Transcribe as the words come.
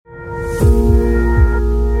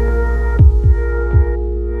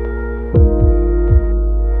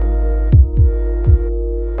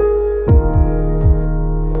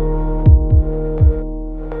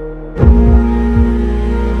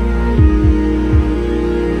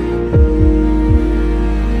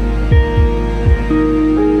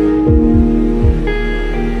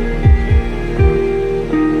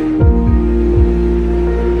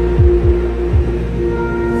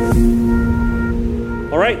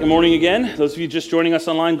Good morning again. Those of you just joining us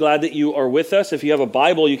online, glad that you are with us. If you have a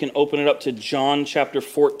Bible, you can open it up to John chapter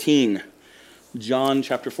 14. John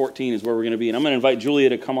chapter 14 is where we're going to be. And I'm going to invite Julia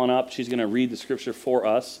to come on up. She's going to read the scripture for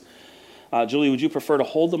us. Julia, would you prefer to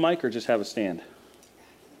hold the mic or just have a stand?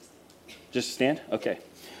 Just a stand? Okay.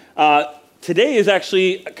 Today is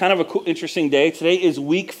actually kind of a cool, interesting day. Today is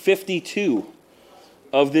week 52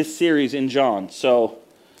 of this series in John. So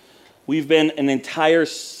we've been an entire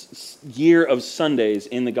year of Sundays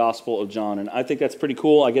in the Gospel of John, and I think that's pretty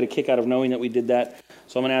cool. I get a kick out of knowing that we did that.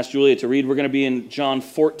 So I'm going to ask Julia to read. We're going to be in John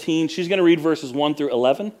 14. She's going to read verses 1 through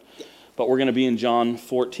 11, but we're going to be in John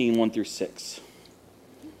 14, 1 through 6.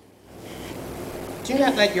 Do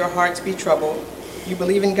not let your hearts be troubled. You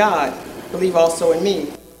believe in God, believe also in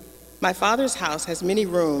me. My Father's house has many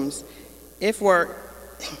rooms. If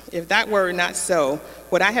that were not so,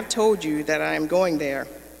 would I have told you that I am going there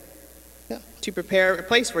to prepare a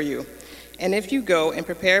place for you? And if you go and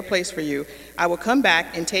prepare a place for you, I will come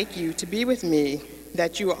back and take you to be with me,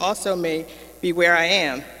 that you also may be where I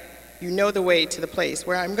am. You know the way to the place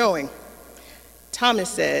where I'm going. Thomas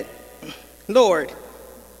said, Lord,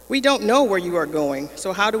 we don't know where you are going,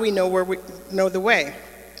 so how do we know the way?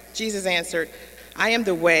 Jesus answered, I am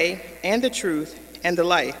the way and the truth and the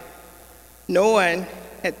life. No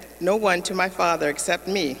one to my Father except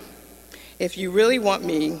me. If you really want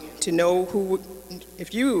me to know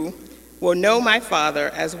if you will know my Father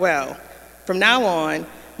as well, from now on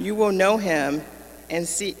you will know him and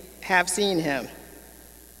have seen him.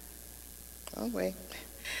 Oh, wait.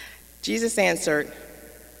 Jesus answered,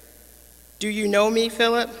 do you know me,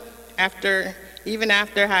 Philip, even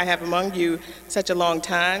after I have among you such a long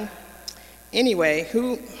time? Anyway,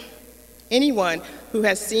 anyone who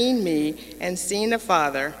has seen me and seen the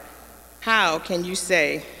Father, how can you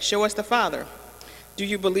say, show us the Father? Do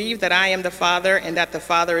you believe that I am the Father and that the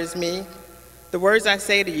Father is me? The words I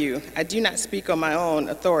say to you, I do not speak on my own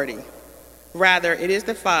authority. Rather, it is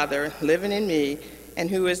the Father living in me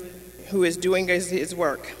and who is doing his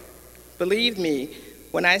work. Believe me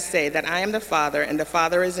when I say that I am the Father and the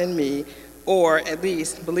Father is in me, or at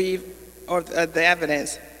least believe the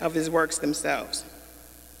evidence of his works themselves.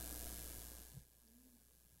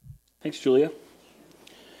 Thanks, Julia.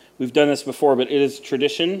 We've done this before, but it is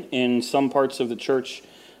tradition in some parts of the church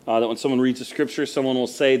that when someone reads the scripture, someone will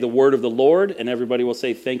say the word of the Lord, and everybody will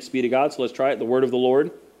say thanks be to God. So let's try it. The word of the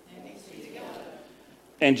Lord. Thanks be to God.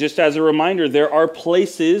 And just as a reminder, there are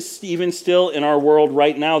places, even still in our world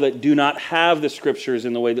right now, that do not have the scriptures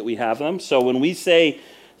in the way that we have them. So when we say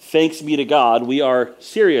thanks be to God, we are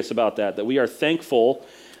serious about that we are thankful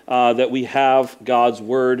that we have God's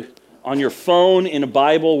word on your phone, in a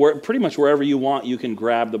Bible, pretty much wherever you want, you can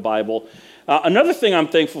grab the Bible. Another thing I'm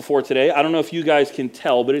thankful for today, I don't know if you guys can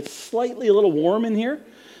tell, but it's slightly a little warm in here.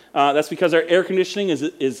 That's because our air conditioning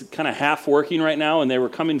is kind of half working right now, and they were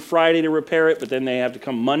coming Friday to repair it, but then they have to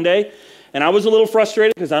come Monday. And I was a little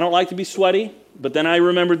frustrated because I don't like to be sweaty, but then I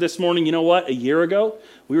remembered this morning, you know what? A year ago,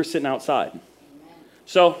 we were sitting outside.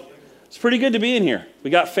 So it's pretty good to be in here. We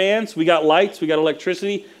got fans, we got lights, we got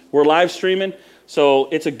electricity, we're live streaming. So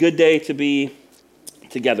it's a good day to be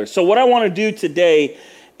together. So what I want to do today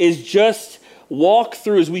is just walk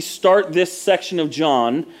through, as we start this section of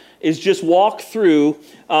John, is just walk through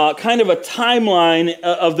kind of a timeline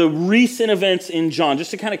of the recent events in John,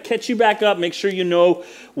 just to kind of catch you back up, make sure you know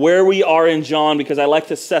where we are in John, because I like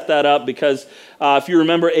to set that up, because if you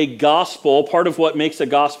remember a gospel, part of what makes a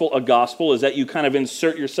gospel is that you kind of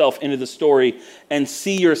insert yourself into the story and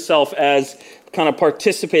see yourself as kind of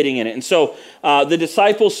participating in it. And so the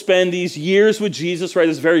disciples spend these years with Jesus, right?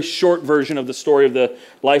 This very short version of the story of the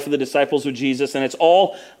life of the disciples with Jesus. And it's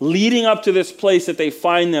all leading up to this place that they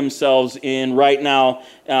find themselves in right now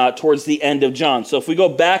towards the end of John. So if we go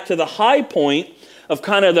back to the high point of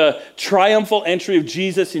kind of the triumphal entry of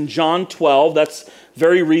Jesus in John 12, that's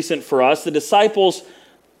very recent for us. The disciples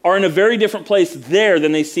are in a very different place there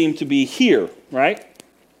than they seem to be here, right?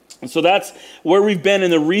 And so that's where we've been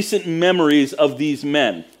in the recent memories of these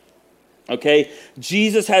men. Okay,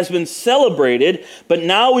 Jesus has been celebrated, but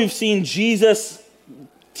now we've seen Jesus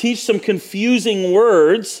teach some confusing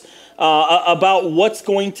words about what's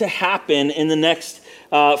going to happen in the next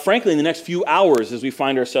frankly, in the next few hours as we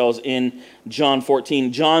find ourselves in John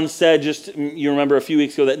 14. John said, you remember a few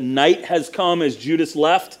weeks ago, that night has come as Judas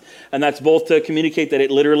left, and that's both to communicate that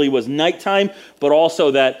it literally was nighttime, but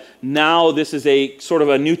also that now this is a sort of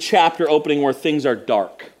a new chapter opening where things are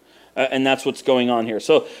dark. And that's what's going on here.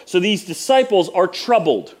 So these disciples are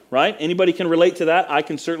troubled, right? Anybody can relate to that? I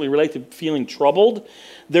can certainly relate to feeling troubled.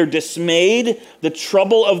 They're dismayed. The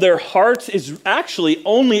trouble of their hearts is actually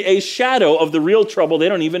only a shadow of the real trouble they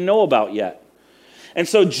don't even know about yet. And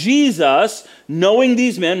so Jesus, knowing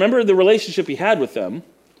these men, remember the relationship he had with them.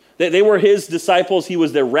 They were his disciples. He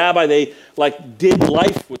was their rabbi. They did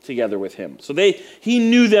life together with him. So he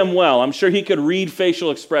knew them well. I'm sure he could read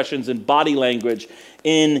facial expressions and body language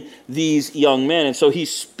in these young men. And so he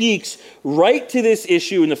speaks right to this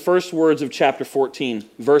issue in the first words of chapter 14,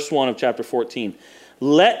 verse 1 of chapter 14.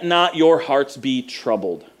 Let not your hearts be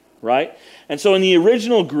troubled, right? And so in the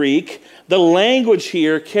original Greek, the language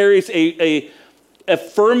here carries a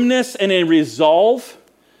firmness and a resolve.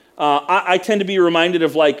 I tend to be reminded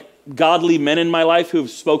of godly men in my life who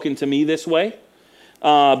have spoken to me this way.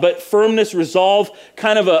 But firmness, resolve,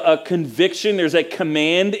 kind of a conviction. There's a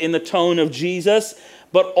command in the tone of Jesus.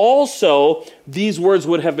 But also, these words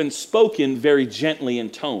would have been spoken very gently in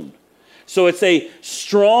tone. So it's a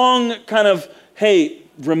strong kind of, hey,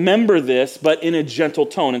 remember this, but in a gentle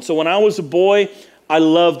tone. And so when I was a boy, I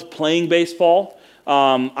loved playing baseball.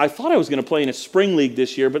 I thought I was going to play in a spring league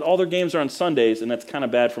this year, but all their games are on Sundays, and that's kind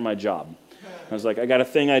of bad for my job. I was like, I got a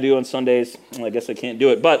thing I do on Sundays. Well, I guess I can't do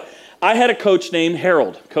it. But I had a coach named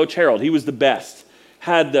Harold, Coach Harold. He was the best.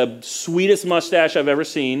 Had the sweetest mustache I've ever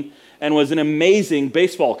seen and was an amazing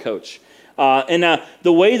baseball coach. And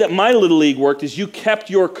the way that my little league worked is you kept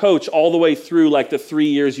your coach all the way through the 3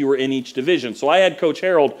 years you were in each division. So I had Coach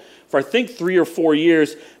Harold for I think 3 or 4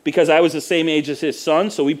 years because I was the same age as his son,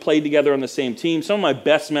 so we played together on the same team. Some of my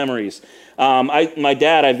best memories. My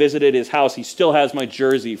dad, I visited his house. He still has my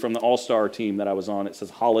jersey from the All-Star team that I was on. It says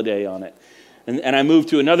Holiday on it. And I moved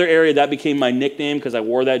to another area. That became my nickname because I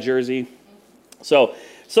wore that jersey. So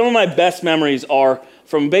some of my best memories are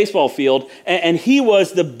from a baseball field. And he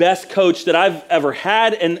was the best coach that I've ever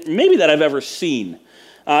had and maybe that I've ever seen.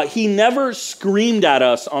 He never screamed at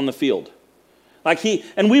us on the field.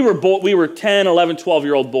 We were 10, 11,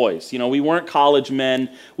 12-year-old boys. We weren't college men.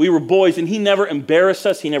 We were boys, and he never embarrassed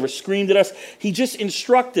us. He never screamed at us. He just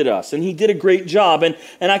instructed us, and he did a great job. And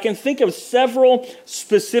I can think of several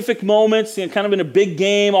specific moments, kind of in a big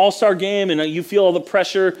game, all-star game, and you feel all the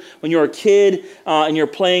pressure when you're a kid and you're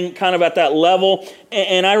playing kind of at that level.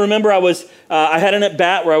 And I remember I had an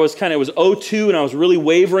at-bat where it was 0-2, and I was really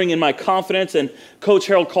wavering in my confidence, and Coach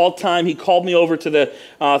Harold called time. He called me over to the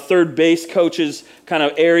third base coach's kind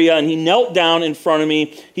of area, and he knelt down in front of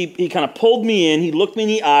me. He kind of pulled me in. He looked me in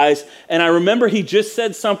the eyes, and I remember he just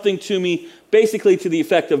said something to me, basically to the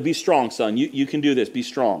effect of, be strong, son. You can do this. Be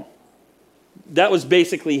strong. That was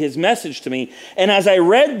basically his message to me. And as I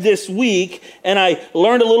read this week, and I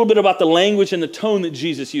learned a little bit about the language and the tone that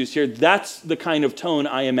Jesus used here, that's the kind of tone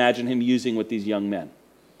I imagine him using with these young men.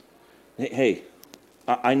 Hey,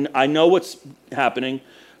 I know what's happening.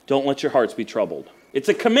 Don't let your hearts be troubled. It's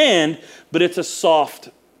a command, but it's a soft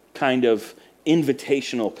kind of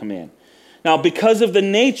invitational command. Now, because of the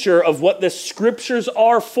nature of what the scriptures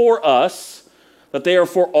are for us, that they are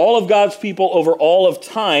for all of God's people over all of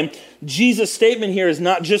time, Jesus' statement here is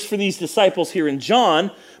not just for these disciples here in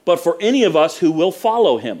John, but for any of us who will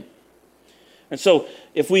follow him. And so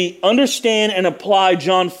if we understand and apply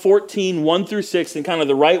John 14, 1 through 6 in kind of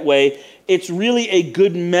the right way, it's really a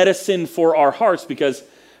good medicine for our hearts because,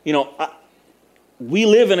 we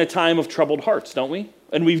live in a time of troubled hearts, don't we?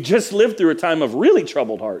 And we've just lived through a time of really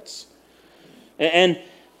troubled hearts. And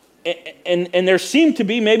there seem to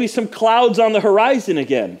be maybe some clouds on the horizon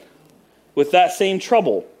again with that same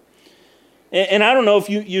trouble. And I don't know if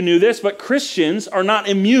you knew this, but Christians are not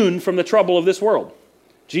immune from the trouble of this world.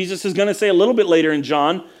 Jesus is going to say a little bit later in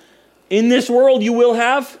John, in this world you will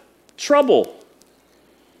have trouble.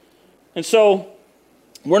 And so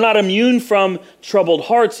we're not immune from troubled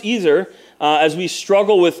hearts either as we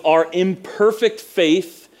struggle with our imperfect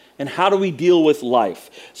faith and how do we deal with life.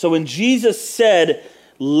 So when Jesus said,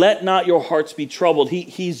 let not your hearts be troubled,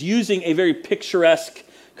 he's using a very picturesque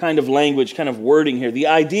kind of language, kind of wording here. The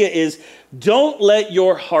idea is, don't let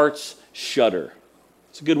your hearts shudder.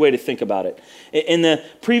 It's a good way to think about it. In the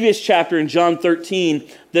previous chapter, in John 13,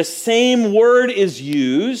 the same word is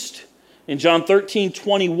used in John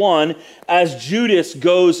 13:21 as Judas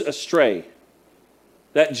goes astray.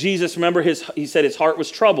 That Jesus, remember, he said his heart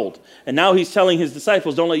was troubled. And now he's telling his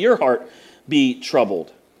disciples, don't let your heart be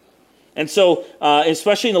troubled. And so,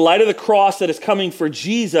 especially in the light of the cross that is coming for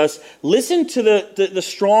Jesus, listen to the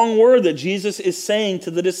strong word that Jesus is saying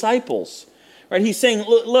to the disciples. Right? He's saying,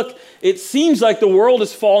 look, it seems like the world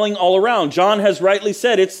is falling all around. John has rightly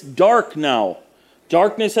said it's dark now.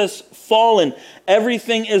 Darkness has fallen.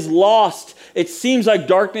 Everything is lost. It seems like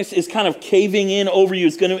darkness is kind of caving in over you.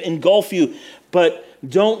 It's going to engulf you. But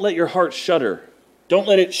don't let your heart shudder. Don't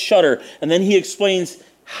let it shudder. And then he explains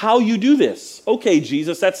how you do this. Okay,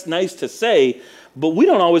 Jesus, that's nice to say, but we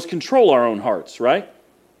don't always control our own hearts, right?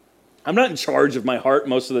 I'm not in charge of my heart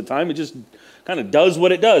most of the time. It just kind of does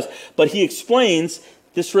what it does. But he explains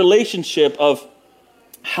this relationship of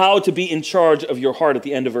how to be in charge of your heart at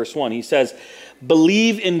the end of verse 1. He says,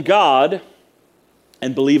 believe in God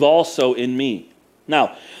and believe also in me.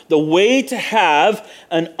 Now, the way to have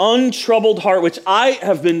an untroubled heart, which I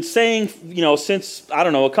have been saying, since,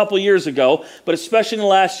 a couple years ago, but especially in the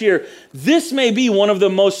last year, this may be one of the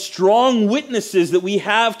most strong witnesses that we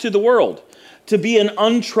have to the world, to be an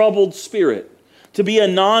untroubled spirit, to be a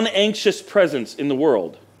non-anxious presence in the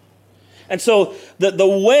world. And so the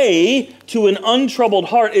way to an untroubled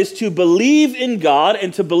heart is to believe in God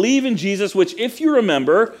and to believe in Jesus, which, if you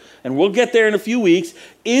remember, and we'll get there in a few weeks,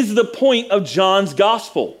 is the point of John's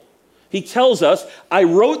gospel. He tells us, I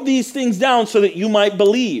wrote these things down so that you might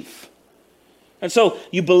believe. And so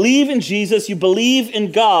you believe in Jesus, you believe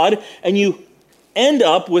in God, and you end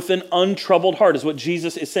up with an untroubled heart, is what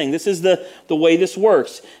Jesus is saying. This is the way this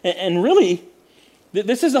works. And really,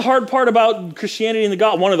 this is the hard part about Christianity and the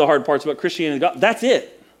gospel. One of the hard parts about Christianity and the gospel. That's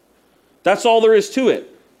it. That's all there is to it.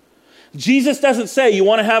 Jesus doesn't say, you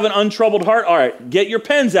want to have an untroubled heart? All right, get your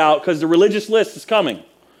pens out because the religious list is coming.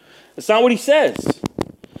 That's not what he says.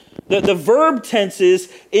 The verb tenses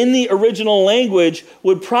in the original language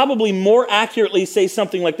would probably more accurately say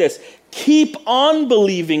something like this. Keep on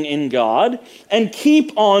believing in God and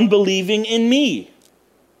keep on believing in me.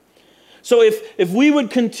 So if we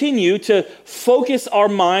would continue to focus our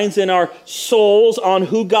minds and our souls on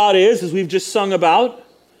who God is, as we've just sung about,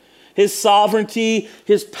 His sovereignty,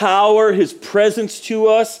 His power, His presence to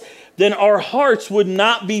us, then our hearts would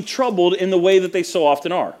not be troubled in the way that they so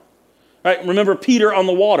often are. Right? Remember Peter on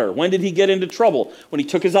the water. When did he get into trouble? When he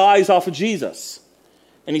took his eyes off of Jesus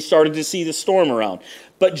and he started to see the storm around.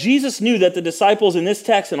 But Jesus knew that the disciples in this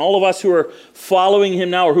text and all of us who are following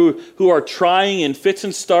him now, or who are trying in fits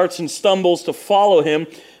and starts and stumbles to follow him,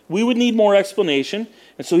 we would need more explanation.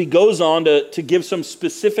 And so he goes on to give some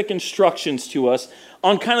specific instructions to us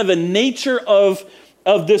on kind of the nature of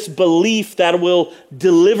this belief that will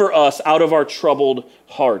deliver us out of our troubled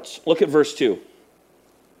hearts. Look at verse 2.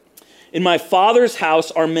 In my Father's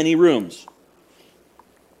house are many rooms.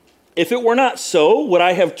 If it were not so, would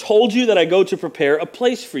I have told you that I go to prepare a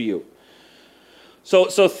place for you? So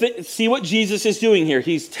see what Jesus is doing here.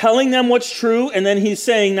 He's telling them what's true, and then he's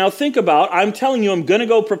saying, now think about, I'm telling you I'm going to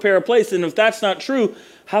go prepare a place, and if that's not true,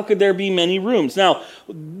 how could there be many rooms? Now,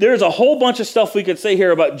 there's a whole bunch of stuff we could say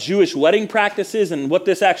here about Jewish wedding practices and what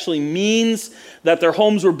this actually means, that their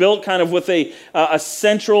homes were built kind of with a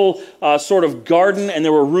central sort of garden, and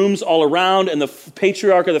there were rooms all around, and the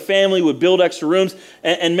patriarch of the family would build extra rooms.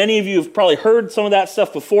 And many of you have probably heard some of that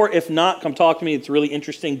stuff before. If not, come talk to me. It's really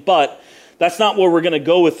interesting. But that's not where we're going to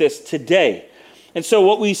go with this today. And so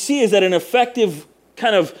what we see is that an effective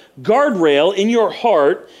kind of guardrail in your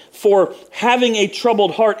heart for having a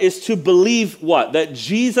troubled heart is to believe what? That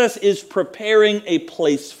Jesus is preparing a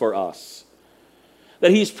place for us. That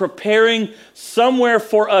he's preparing somewhere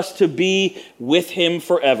for us to be with him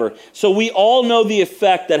forever. So we all know the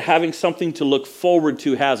effect that having something to look forward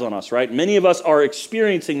to has on us, right? Many of us are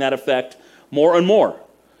experiencing that effect more and more.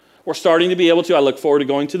 We're starting to be able to, I look forward to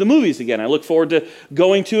going to the movies again. I look forward to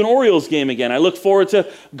going to an Orioles game again. I look forward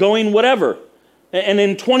to going whatever. And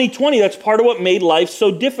in 2020, that's part of what made life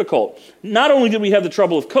so difficult. Not only did we have the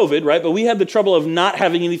trouble of COVID, right, but we had the trouble of not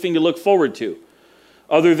having anything to look forward to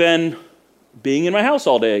other than being in my house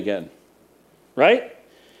all day again, right?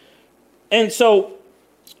 And so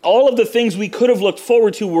all of the things we could have looked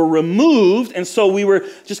forward to were removed, and so we were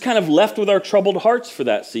just kind of left with our troubled hearts for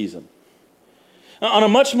that season. On a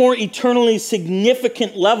much more eternally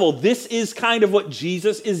significant level, this is kind of what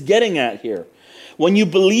Jesus is getting at here. When you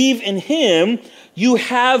believe in him, you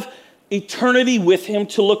have eternity with him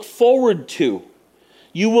to look forward to.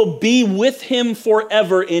 You will be with him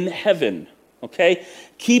forever in heaven, okay?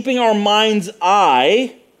 Keeping our mind's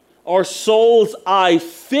eye, our soul's eye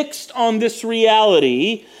fixed on this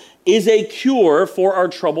reality is a cure for our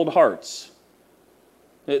troubled hearts.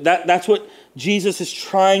 That's what Jesus is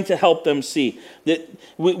trying to help them see. That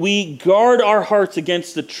we guard our hearts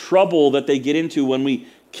against the trouble that they get into when we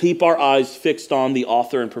Keep our eyes fixed on the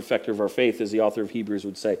author and perfecter of our faith, as the author of Hebrews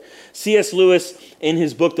would say. C.S. Lewis, in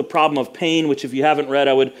his book, The Problem of Pain, which if you haven't read,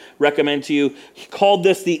 I would recommend to you, he called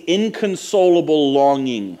this the inconsolable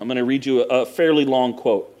longing. I'm going to read you a fairly long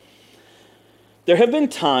quote. There have been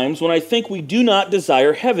times when I think we do not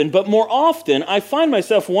desire heaven, but more often I find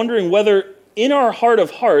myself wondering whether in our heart of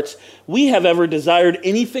hearts we have ever desired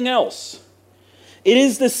anything else. It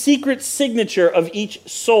is the secret signature of each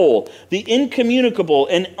soul, the incommunicable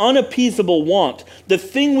and unappeasable want, the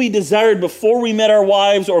thing we desired before we met our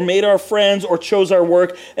wives or made our friends or chose our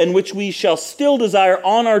work, and which we shall still desire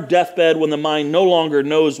on our deathbed when the mind no longer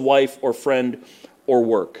knows wife or friend or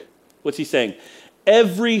work. What's he saying?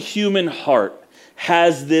 Every human heart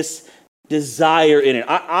has this desire in it.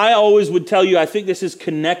 I always would tell you, I think this is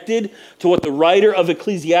connected to what the writer of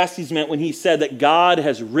Ecclesiastes meant when he said that God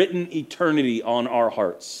has written eternity on our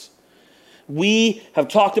hearts. We have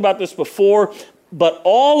talked about this before, but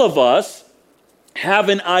all of us have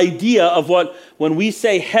an idea of what, when we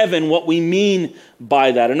say heaven, what we mean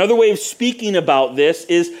by that. Another way of speaking about this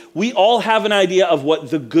is we all have an idea of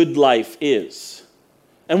what the good life is.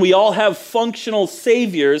 And we all have functional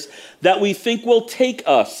saviors that we think will take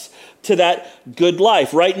us to that good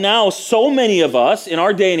life. Right now, so many of us in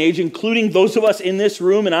our day and age, including those of us in this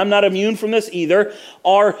room, and I'm not immune from this either,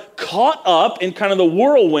 are caught up in kind of the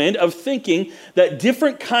whirlwind of thinking that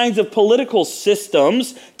different kinds of political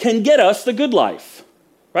systems can get us the good life,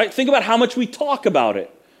 right? Think about how much we talk about it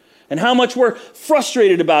and how much we're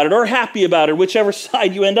frustrated about it or happy about it, whichever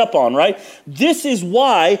side you end up on, right? This is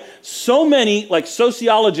why so many, like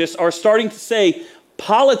sociologists, are starting to say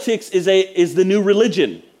politics is the new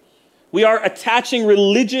religion. We are attaching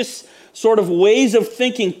religious sort of ways of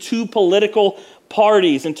thinking to political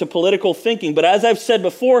parties and to political thinking. But as I've said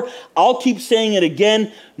before, I'll keep saying it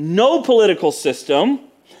again, no political system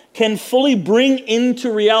can fully bring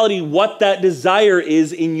into reality what that desire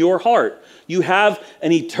is in your heart. You have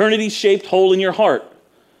an eternity-shaped hole in your heart,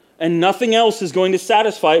 and nothing else is going to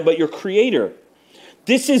satisfy it but your Creator.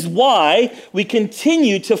 This is why we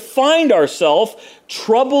continue to find ourselves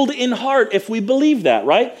troubled in heart if we believe that,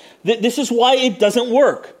 right? This is why it doesn't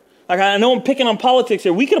work. Like, I know I'm picking on politics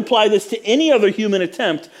here. We can apply this to any other human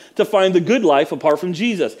attempt to find the good life apart from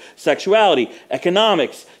Jesus. Sexuality,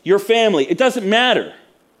 economics, your family. It doesn't matter.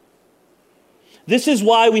 This is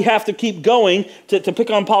why we have to keep going, to pick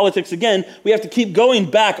on politics again, we have to keep going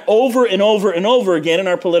back over and over and over again in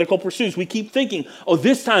our political pursuits. We keep thinking, oh,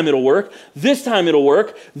 this time it'll work, this time it'll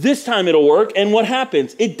work, this time it'll work, and what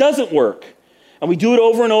happens? It doesn't work. And we do it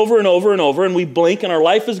over and over and over and over, and we blink, and our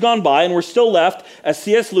life has gone by, and we're still left, as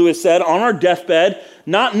C.S. Lewis said, on our deathbed,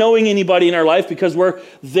 not knowing anybody in our life because we're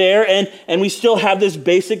there, and we still have this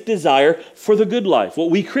basic desire for the good life, what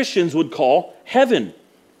we Christians would call heaven.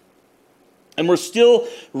 And we're still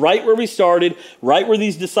right where we started, right where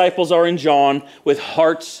these disciples are in John, with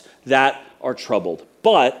hearts that are troubled.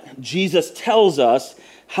 But Jesus tells us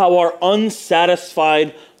how our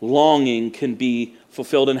unsatisfied longing can be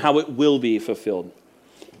fulfilled and how it will be fulfilled.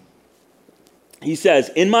 He says,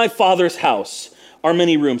 in my Father's house are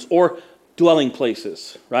many rooms, or dwelling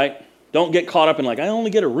places, right? Don't get caught up in like, I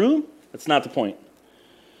only get a room? That's not the point.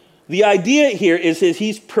 The idea here is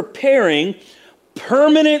he's preparing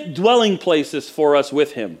permanent dwelling places for us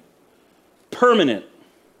with him. Permanent.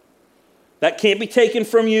 That can't be taken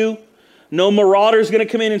from you. No marauder's going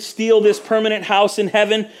to come in and steal this permanent house in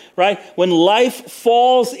heaven, right? When life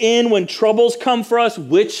falls in, when troubles come for us,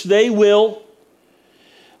 which they will,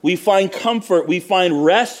 we find comfort, we find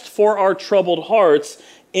rest for our troubled hearts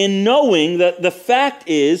in knowing that the fact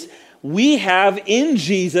is we have in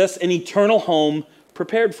Jesus an eternal home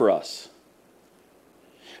prepared for us.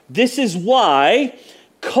 This is why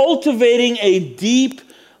cultivating a deep,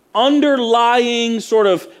 underlying sort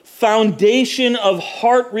of foundation of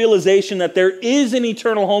heart realization that there is an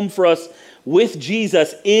eternal home for us with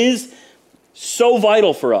Jesus is so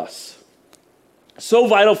vital for us. So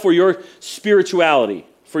vital for your spirituality,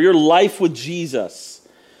 for your life with Jesus.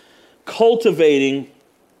 Cultivating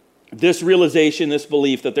this realization, this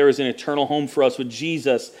belief that there is an eternal home for us with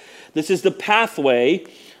Jesus. This is the pathway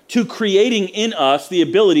to creating in us the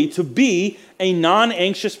ability to be a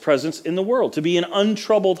non-anxious presence in the world, to be an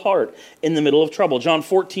untroubled heart in the middle of trouble. John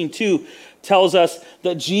 14:2 tells us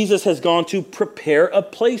that Jesus has gone to prepare a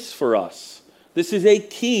place for us. This is a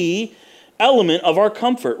key element of our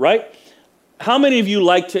comfort, right? How many of you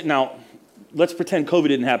like to, now let's pretend COVID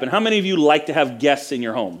didn't happen. How many of you like to have guests in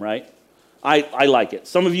your home, right? I like it.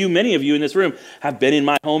 Some of you, many of you in this room have been in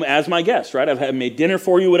my home as my guest, right? I've made dinner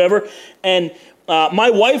for you, whatever. And My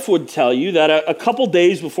wife would tell you that a couple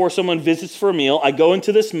days before someone visits for a meal, I go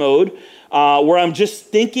into this mode where I'm just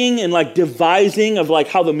thinking and like devising of like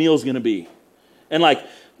how the meal's going to be. And like,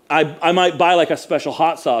 I might buy like a special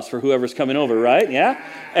hot sauce for whoever's coming over, right? Yeah?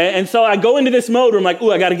 And so I go into this mode where I'm like,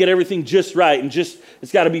 ooh, I got to get everything just right and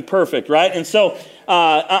it's got to be perfect, right? And so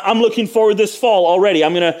I'm looking forward this fall already.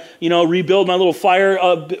 I'm going to, rebuild my little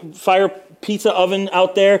fire pizza oven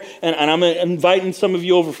out there, and I'm inviting some of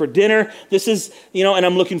you over for dinner. This is, and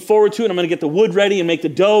I'm looking forward to it. I'm going to get the wood ready and make the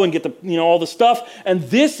dough and get the, all the stuff. And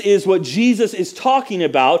this is what Jesus is talking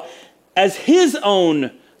about as his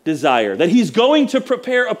own desire, that he's going to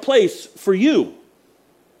prepare a place for you.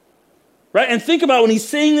 Right? And think about when he's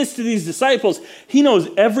saying this to these disciples, he knows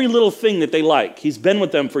every little thing that they like. He's been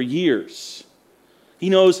with them for years. He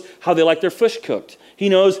knows how they like their fish cooked. He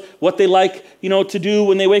knows what they like, to do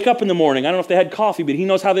when they wake up in the morning. I don't know if they had coffee, but he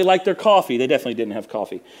knows how they like their coffee. They definitely didn't have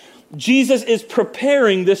coffee. Jesus is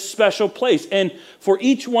preparing this special place. And for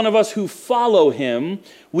each one of us who follow him,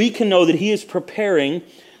 we can know that he is preparing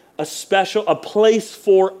a place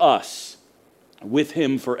for us with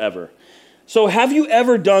him forever. So have you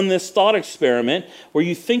ever done this thought experiment where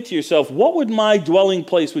you think to yourself, what would my dwelling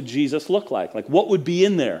place with Jesus look like? Like, what would be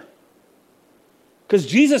in there? Because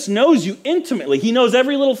Jesus knows you intimately. He knows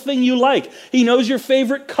every little thing you like. He knows your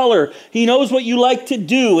favorite color. He knows what you like to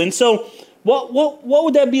do. And so what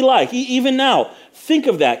would that be like? Even now, think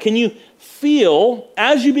of that. Can you feel,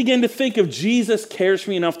 as you begin to think of Jesus cares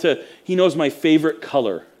for me enough he knows my favorite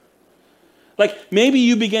color? Like maybe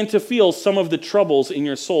you begin to feel some of the troubles in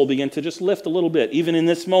your soul begin to just lift a little bit, even in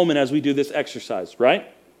this moment as we do this exercise, right?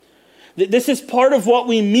 This is part of what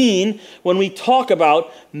we mean when we talk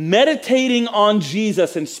about meditating on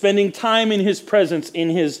Jesus and spending time in his presence, in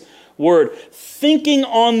his word, thinking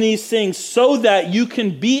on these things so that you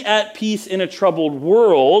can be at peace in a troubled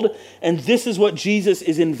world. And this is what Jesus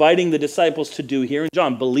is inviting the disciples to do here in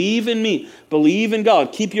John. Believe in me. Believe in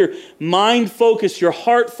God. Keep your mind focused, your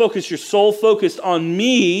heart focused, your soul focused on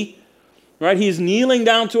me. Right? He's kneeling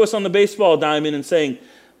down to us on the baseball diamond and saying,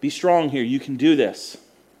 be strong here. You can do this.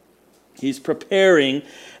 He's preparing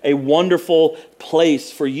a wonderful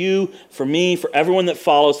place for you, for me, for everyone that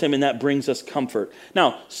follows him, and that brings us comfort.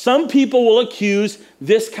 Now, some people will accuse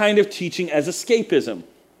this kind of teaching as escapism,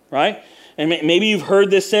 right? And maybe you've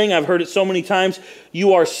heard this saying, I've heard it so many times,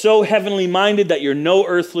 you are so heavenly minded that you're no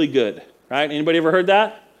earthly good, right? Anybody ever heard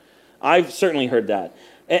that? I've certainly heard that.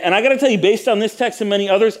 And I got to tell you, based on this text and many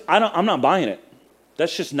others, I'm not buying it.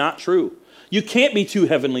 That's just not true. You can't be too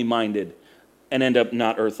heavenly minded and end up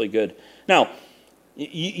not earthly good. Now,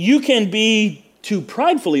 you can be too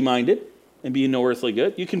pridefully minded and be no earthly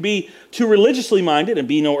good. You can be too religiously minded and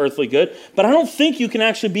be no earthly good. But I don't think you can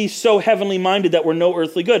actually be so heavenly minded that we're no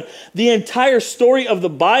earthly good. The entire story of the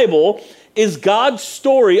Bible is God's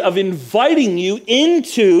story of inviting you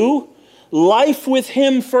into life with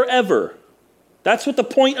him forever. That's what the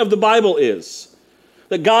point of the Bible is.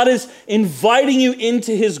 That God is inviting you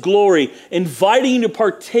into his glory, inviting you to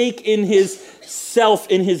partake in his self,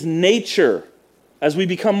 in his nature, as we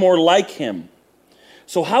become more like him.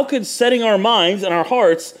 So how could setting our minds and our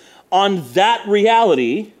hearts on that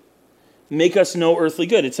reality make us no earthly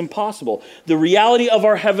good? It's impossible. The reality of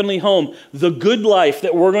our heavenly home, the good life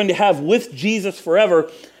that we're going to have with Jesus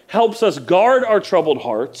forever, helps us guard our troubled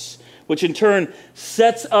hearts, which in turn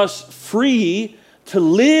sets us free to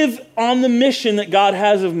live on the mission that God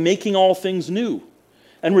has of making all things new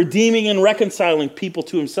and redeeming and reconciling people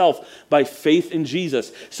to himself by faith in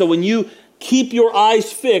Jesus. So when you keep your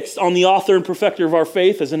eyes fixed on the author and perfecter of our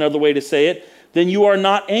faith, is another way to say it, then you are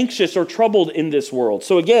not anxious or troubled in this world.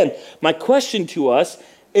 So again, my question to us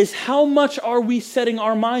is, how much are we setting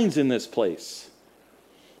our minds in this place?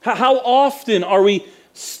 How often are we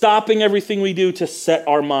stopping everything we do to set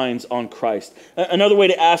our minds on Christ? Another way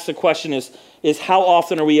to ask the question is how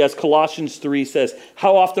often are we, as Colossians 3 says,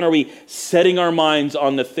 how often are we setting our minds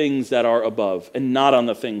on the things that are above and not on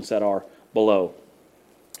the things that are below?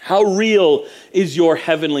 How real is your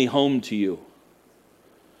heavenly home to you?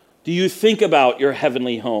 Do you think about your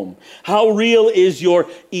heavenly home? How real is your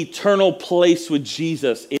eternal place with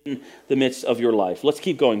Jesus in the midst of your life? Let's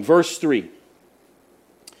keep going. Verse 3.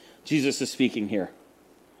 Jesus is speaking here.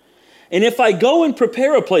 And if I go and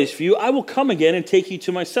prepare a place for you, I will come again and take you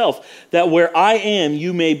to myself, that where I am,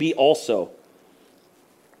 you may be also.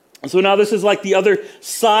 So now this is like the other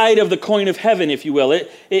side of the coin of heaven, if you will.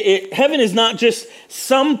 Heaven is not just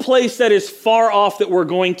some place that is far off that we're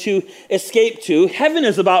going to escape to. Heaven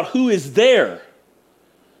is about who is there.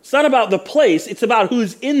 It's not about the place. It's about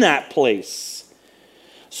who's in that place.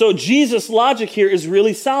 So Jesus' logic here is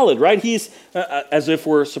really solid, right? He's, as if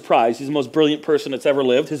we're surprised, he's the most brilliant person that's ever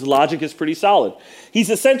lived. His logic is pretty solid. He's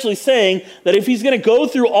essentially saying that if he's going to go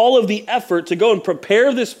through all of the effort to go and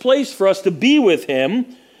prepare this place for us to be with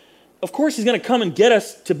him, of course he's going to come and get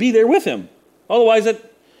us to be there with him. Otherwise,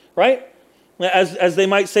 right? As they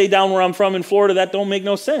might say down where I'm from in Florida, that don't make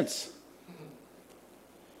no sense.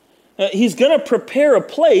 He's going to prepare a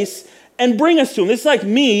place and bring us to him. It's like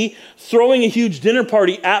me throwing a huge dinner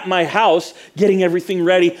party at my house, getting everything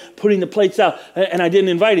ready, putting the plates out, and I didn't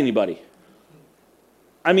invite anybody.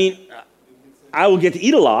 I mean, I will get to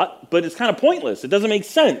eat a lot, but it's kind of pointless. It doesn't make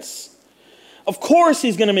sense. Of course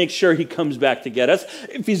he's going to make sure he comes back to get us.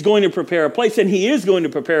 If he's going to prepare a place, and he is going to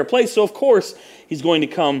prepare a place, so of course he's going to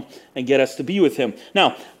come and get us to be with him.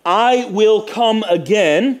 Now, I will come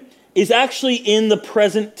again is actually in the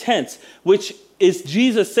present tense, which is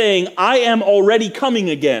Jesus saying, I am already coming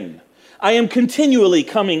again. I am continually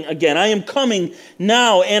coming again. I am coming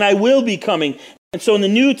now, and I will be coming. And so in the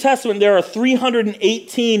New Testament, there are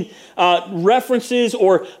 318 references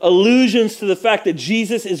or allusions to the fact that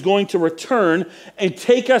Jesus is going to return and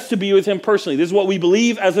take us to be with him personally. This is what we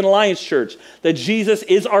believe as an Alliance Church, that Jesus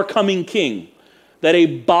is our coming King, that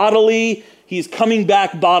he's coming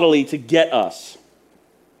back bodily to get us.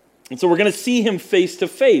 And so we're going to see him face to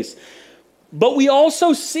face. But we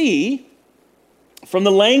also see from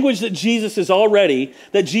the language that Jesus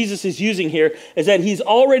is using here, is that he's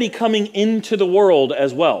already coming into the world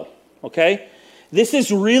as well. Okay? This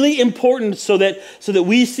is really important so that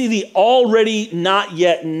we see the already not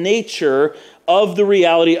yet nature of the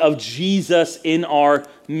reality of Jesus in our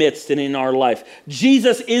midst and in our life.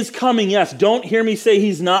 Jesus is coming, yes. Don't hear me say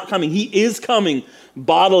he's not coming. He is coming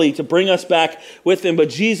bodily to bring us back with him, but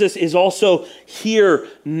Jesus is also here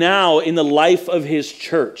now in the life of his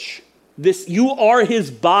church. You are his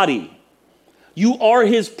body. You are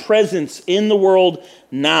his presence in the world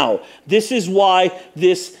now. This is why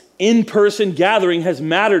this in-person gathering has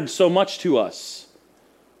mattered so much to us,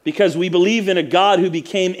 because we believe in a God who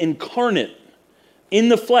became incarnate in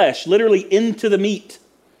the flesh, literally into the meat.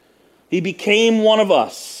 He became one of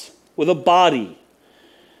us with a body.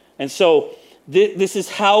 And so this is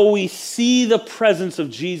how we see the presence of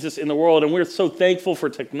Jesus in the world, and we're so thankful for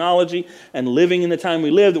technology and living in the time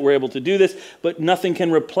we live that we're able to do this, but nothing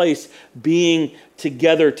can replace being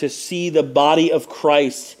together to see the body of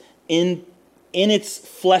Christ in its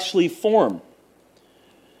fleshly form.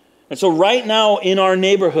 And so right now in our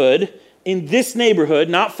neighborhood, in this neighborhood,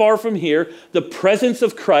 not far from here, the presence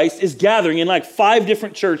of Christ is gathering in like 5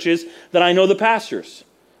 different churches that I know the pastors,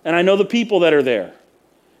 and I know the people that are there.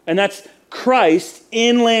 And that's Christ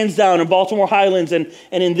in Lansdowne and Baltimore Highlands and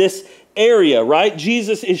in this area, right?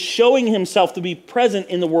 Jesus is showing himself to be present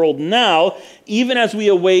in the world now, even as we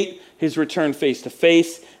await his return face to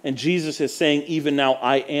face. And Jesus is saying, even now,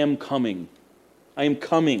 I am coming. I am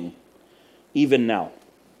coming even now.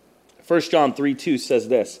 1 John 3:2 says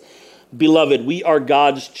this, Beloved, we are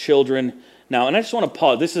God's children now. And I just want to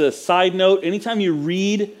pause. This is a side note. Anytime you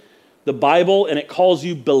read the Bible and it calls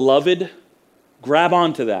you beloved, grab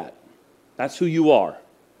onto that. That's who you are.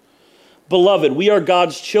 Beloved, we are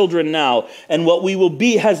God's children now, and what we will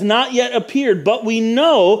be has not yet appeared, but we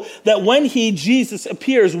know that when he, Jesus,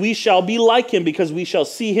 appears, we shall be like him, because we shall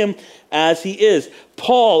see him as he is.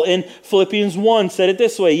 Paul in Philippians 1 said it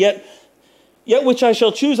this way, Yet which I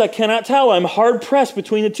shall choose, I cannot tell. I'm hard pressed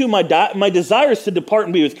between the two. My desire is to depart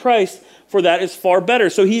and be with Christ, for that is far better.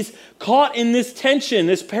 So he's caught in this tension,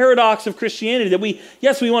 this paradox of Christianity, that we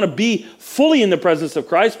want to be fully in the presence of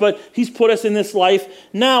Christ, but he's put us in this life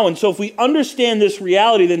now. And so if we understand this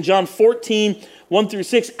reality, then John 14,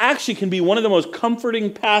 1-6 actually can be one of the most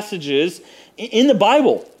comforting passages in the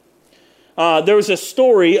Bible. There was a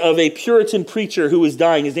story of a Puritan preacher who was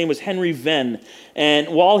dying. His name was Henry Venn. And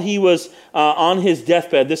while he was on his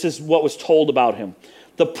deathbed, this is what was told about him.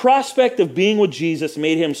 The prospect of being with Jesus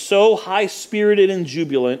made him so high-spirited and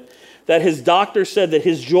jubilant that his doctor said that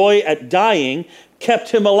his joy at dying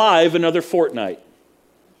kept him alive another fortnight.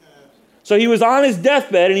 So he was on his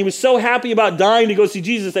deathbed, and he was so happy about dying to go see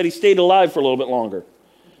Jesus that he stayed alive for a little bit longer.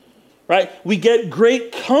 Right? We get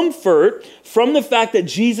great comfort from the fact that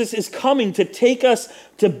Jesus is coming to take us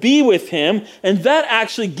to be with him, and that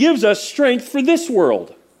actually gives us strength for this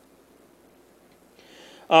world.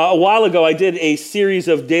 A while ago, I did a series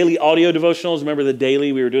of daily audio devotionals. Remember the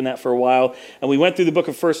daily? We were doing that for a while. And we went through the book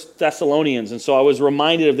of 1 Thessalonians. And so I was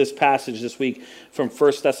reminded of this passage this week from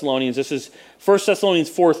 1 Thessalonians. This is 1 Thessalonians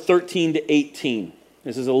 4, 13-18.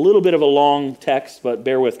 This is a little bit of a long text, but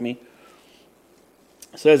bear with me.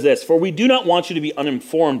 says this, "For we do not want you to be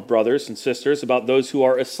uninformed, brothers and sisters, about those who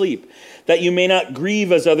are asleep, that you may not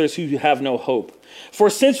grieve as others who have no hope. For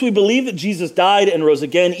since we believe that Jesus died and rose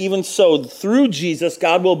again, even so, through Jesus,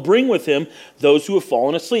 God will bring with him those who have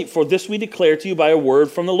fallen asleep. For this we declare to you by a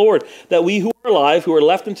word from the Lord, that we who are alive, who are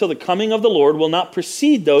left until the coming of the Lord, will not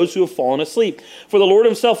precede those who have fallen asleep. For the Lord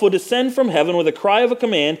himself will descend from heaven with a cry of a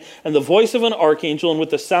command, and the voice of an archangel, and with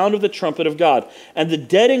the sound of the trumpet of God. And the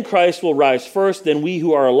dead in Christ will rise first, then we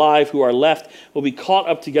who are alive, who are left, will be caught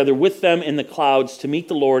up together with them in the clouds to meet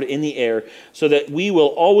the Lord in the air, so that we will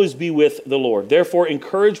always be with the Lord. Therefore,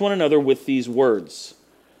 encourage one another with these words."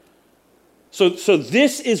 So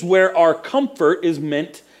this is where our comfort is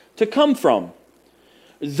meant to come from.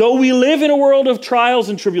 Though we live in a world of trials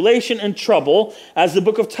and tribulation and trouble, as the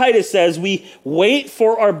book of Titus says, we wait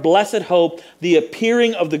for our blessed hope, the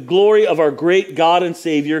appearing of the glory of our great God and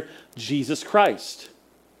Savior, Jesus Christ.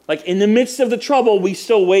 Like in the midst of the trouble, we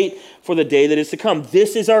still wait for the day that is to come.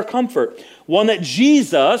 This is our comfort, one that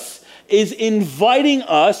Jesus is inviting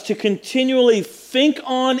us to continually think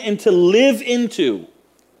on and to live into,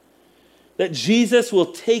 that Jesus will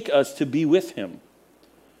take us to be with him.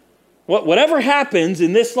 Whatever happens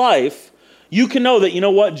in this life, you can know that, you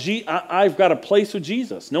know what, I've got a place with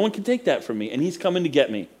Jesus. No one can take that from me, and he's coming to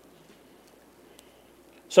get me.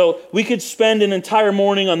 So we could spend an entire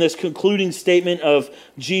morning on this concluding statement of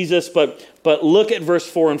Jesus, but look at verse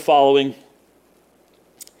 4 and following.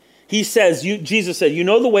 He says, Jesus said, "You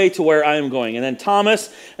know the way to where I am going." And then Thomas,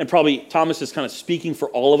 and probably Thomas is kind of speaking for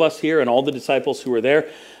all of us here and all the disciples who were there,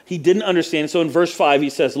 he didn't understand. So in verse 5, he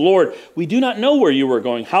says, "Lord, we do not know where you were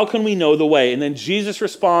going. How can we know the way?" And then Jesus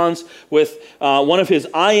responds with one of his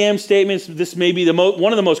I am statements. This may be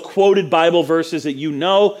one of the most quoted Bible verses that you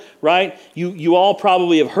know, right? You all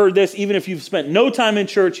probably have heard this. Even if you've spent no time in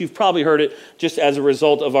church, you've probably heard it just as a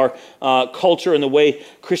result of our culture and the way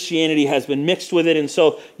Christianity has been mixed with it. And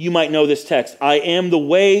so you might know this text. "I am the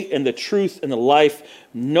way and the truth and the life.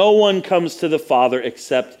 No one comes to the Father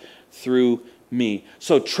except through me."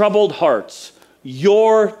 So troubled hearts,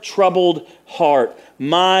 your troubled heart,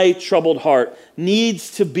 my troubled heart,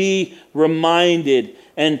 needs to be reminded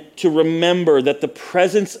and to remember that the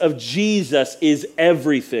presence of Jesus is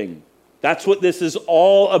everything. That's what this is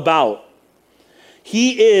all about.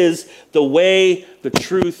 He is the way, the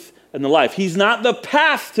truth, and the life. He's not the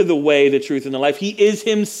path to the way, the truth, and the life. He is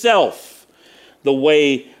himself the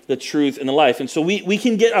way, the truth, and the life. And so we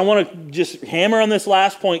can get, I want to just hammer on this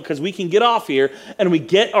last point because we can get off here and we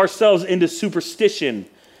get ourselves into superstition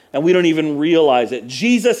and we don't even realize it.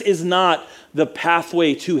 Jesus is not the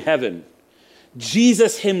pathway to heaven.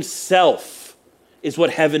 Jesus himself is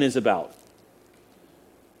what heaven is about.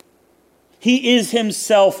 He is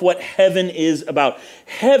himself what heaven is about.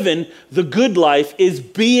 Heaven, the good life, is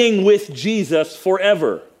being with Jesus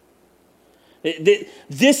forever.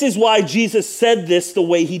 This is why Jesus said this the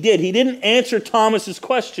way he did. He didn't answer Thomas's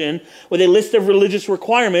question with a list of religious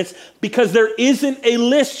requirements because there isn't a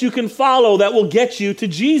list you can follow that will get you to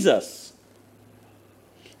Jesus.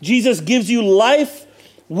 Jesus gives you life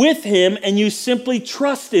with him and you simply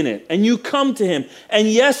trust in it and you come to him. And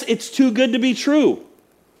yes, it's too good to be true,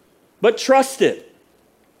 but trust it.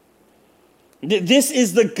 This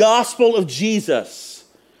is the gospel of Jesus.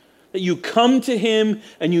 That you come to him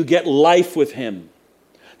and you get life with him.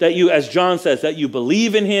 That you, as John says, that you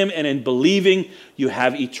believe in him and in believing you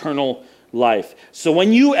have eternal life. So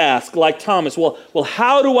when you ask, like Thomas, well,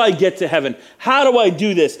 how do I get to heaven? How do I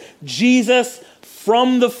do this? Jesus,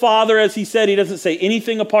 from the Father, as he said, he doesn't say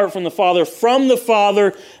anything apart from the Father, from the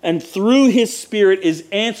Father and through his Spirit is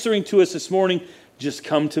answering to us this morning, just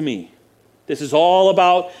come to me. This is all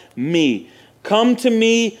about me. Come to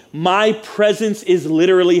me, my presence is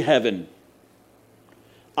literally heaven.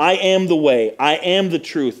 I am the way, I am the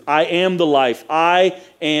truth, I am the life, I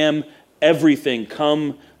am everything.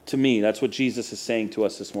 Come to me. That's what Jesus is saying to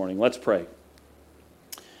us this morning. Let's pray.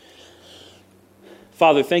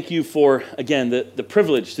 Father, thank you for, again, the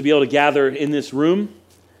privilege to be able to gather in this room.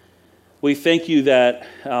 We thank you that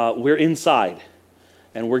we're inside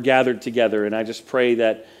and we're gathered together. And I just pray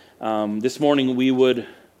that this morning we would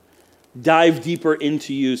dive deeper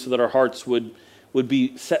into you so that our hearts would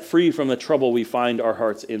be set free from the trouble we find our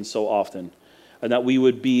hearts in so often. And that we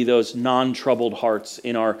would be those non-troubled hearts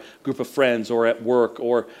in our group of friends or at work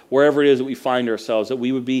or wherever it is that we find ourselves. That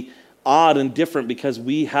we would be odd and different because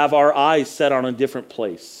we have our eyes set on a different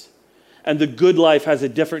place. And the good life has a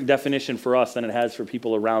different definition for us than it has for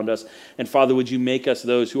people around us. And Father, would you make us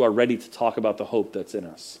those who are ready to talk about the hope that's in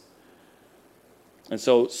us? And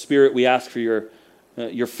so, Spirit, we ask for your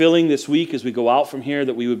your filling this week as we go out from here,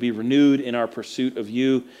 that we would be renewed in our pursuit of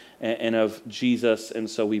you and of Jesus. And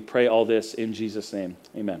so we pray all this in Jesus' name.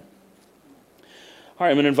 Amen. All right,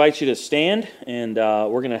 I'm going to invite you to stand, and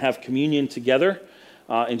we're going to have communion together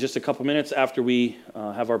in just a couple minutes after we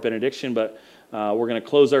have our benediction. But we're going to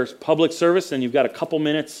close our public service, and you've got a couple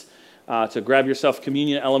minutes to grab yourself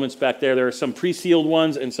communion elements back there. There are some pre-sealed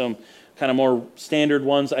ones and some kind of more standard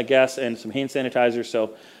ones, I guess, and some hand sanitizer.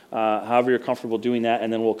 So however you're comfortable doing that,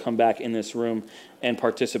 and then we'll come back in this room and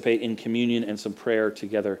participate in communion and some prayer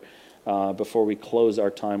together before we close our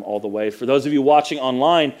time all the way. For those of you watching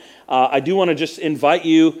online, I do want to just invite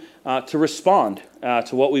you to respond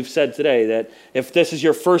to what we've said today, that if this is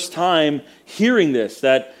your first time hearing this,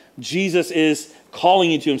 that Jesus is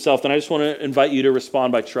calling you to himself, then I just want to invite you to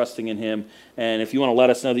respond by trusting in him. And if you want to let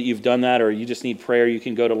us know that you've done that, or you just need prayer, you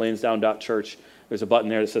can go to lansdowne.church. There's a button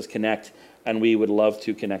there that says connect, and we would love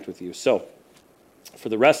to connect with you. So for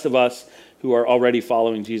the rest of us who are already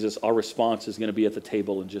following Jesus, our response is going to be at the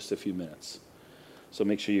table in just a few minutes. So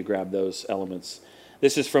make sure you grab those elements.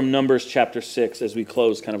 This is from Numbers chapter 6 as we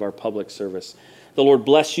close kind of our public service. The Lord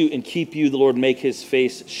bless you and keep you. The Lord make his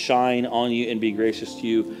face shine on you and be gracious to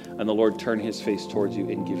you. And the Lord turn his face towards you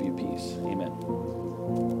and give you peace. Amen.